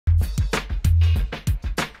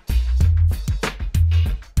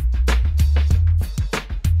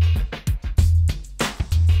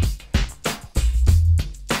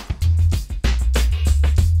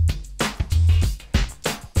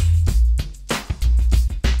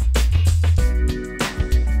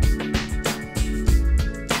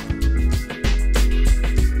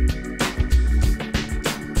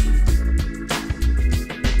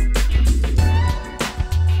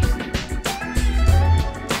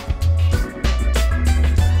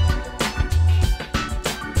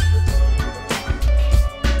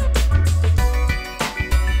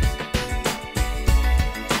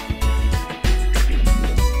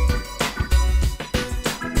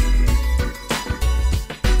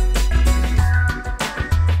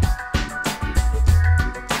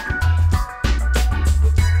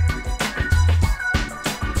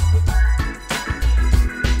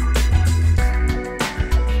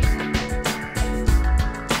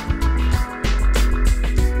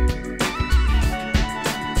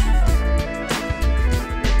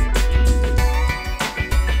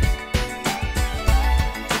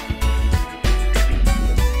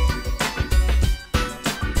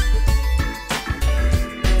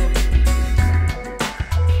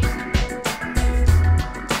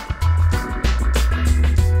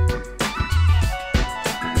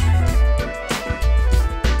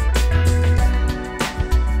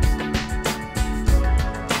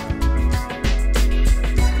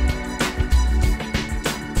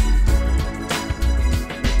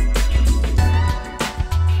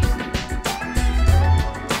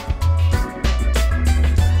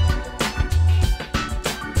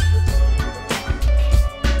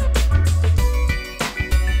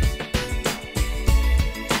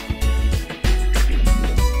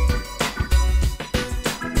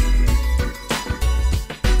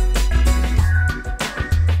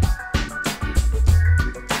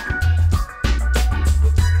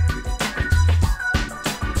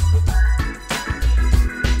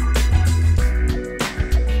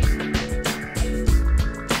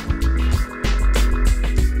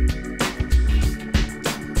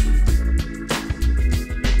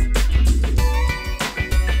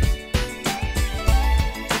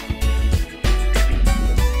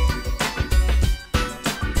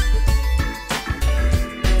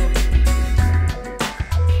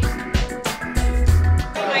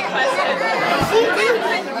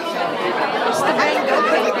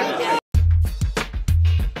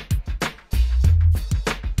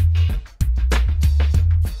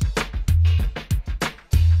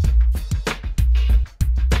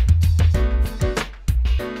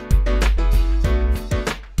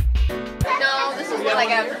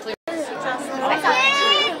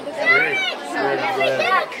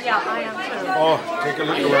Oh, take a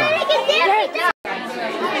look around.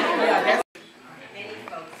 Many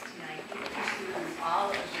folks tonight,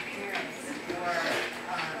 all of the parents and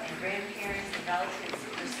grandparents and relatives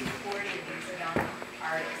who are supporting these young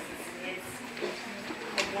artists. It's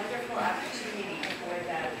a wonderful opportunity for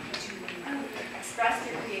them to express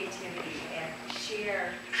their creativity and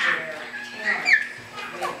share their talent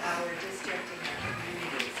with our district and our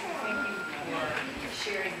communities. So thank you for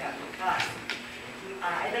sharing that with us.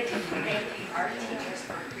 I'd like to thank the art teachers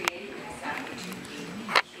for creating this opportunity.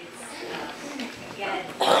 It's, again,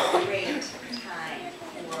 a great time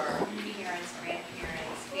for parents,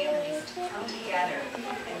 grandparents, families to come together and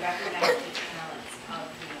recognize the talents of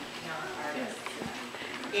the young artists.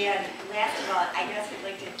 And last of all, I guess I'd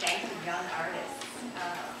like to thank the young artists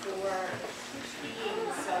for being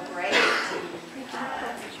so brave to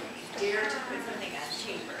dare to put something on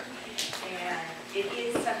paper. And it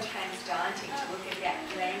is sometimes daunting to look at that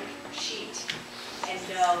blank sheet and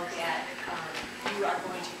know that you are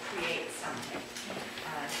going to create something.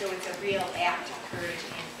 So it's a real act of courage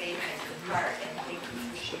and faith on your part, and thank you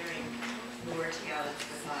for sharing your talents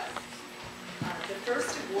with us. The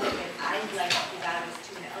first award that I'd like to give out is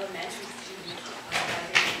to an elementary student by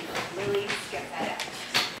the name of Lily Scapetta.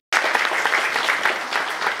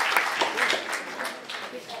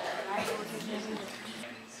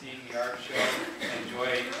 Seeing the art show,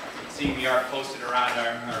 enjoy seeing the art posted around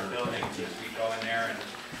our buildings as we go in there and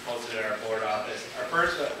posted at our board office. Our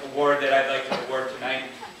first award that I'd like to award tonight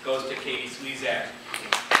goes to Katie Slezak.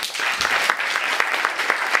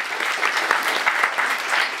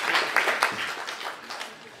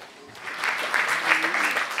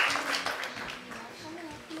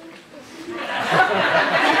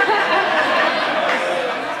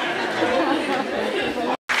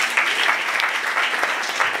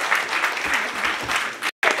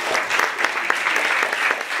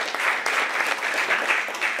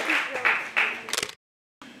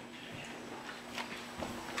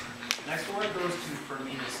 Next award goes to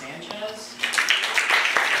Fermina Sanchez.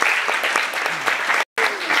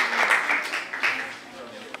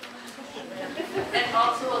 And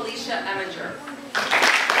also Alicia Eminger.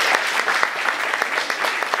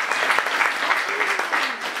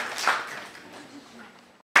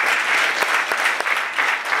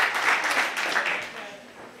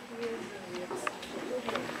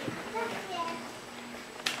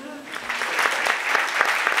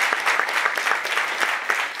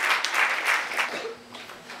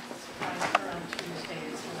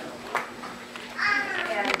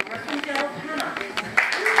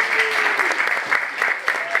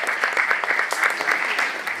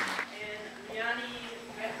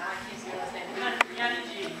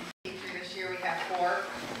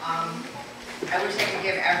 I wish I could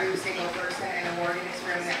give every single person an award in this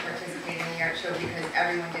room that participated in the art show because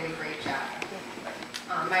everyone did a great job.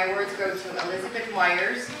 My awards go to Elizabeth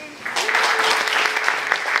Myers,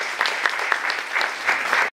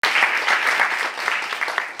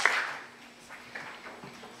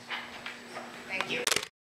 thank you.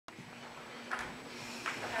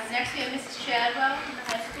 Next we have Mrs. Chadwell from the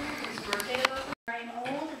high school, whose birthday was. I'm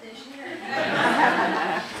old this year.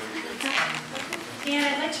 And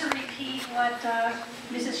I'd like to repeat what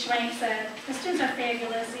Mrs. Schwank said. The students are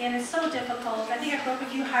fabulous, and it's so difficult. I think I broke a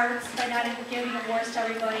few hearts by not giving awards to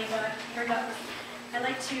everybody, but here goes. I'd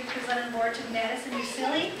like to present an award to Madison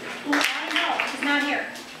Usili, who I know is not here.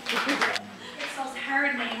 It's those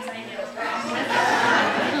hard names I know.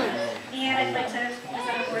 And I'd like to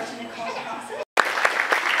present an award to Nicole Cross.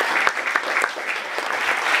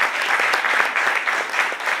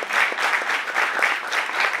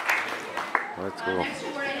 That's cool. Next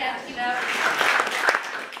award I have to give out,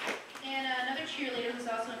 and another cheerleader who's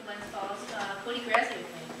also in Glens Falls, Cody Grassley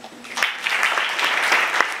with me.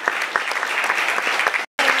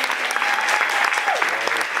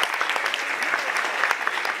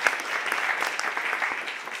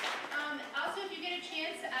 Also, if you get a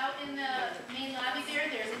chance, out in the main lobby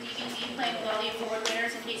there's a DVD playing with all the award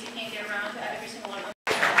winners in case you can't get around to every single one of them.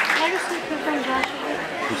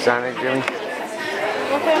 You sign it, Jimmy?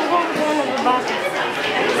 Okay, I'm going to go in the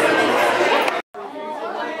box.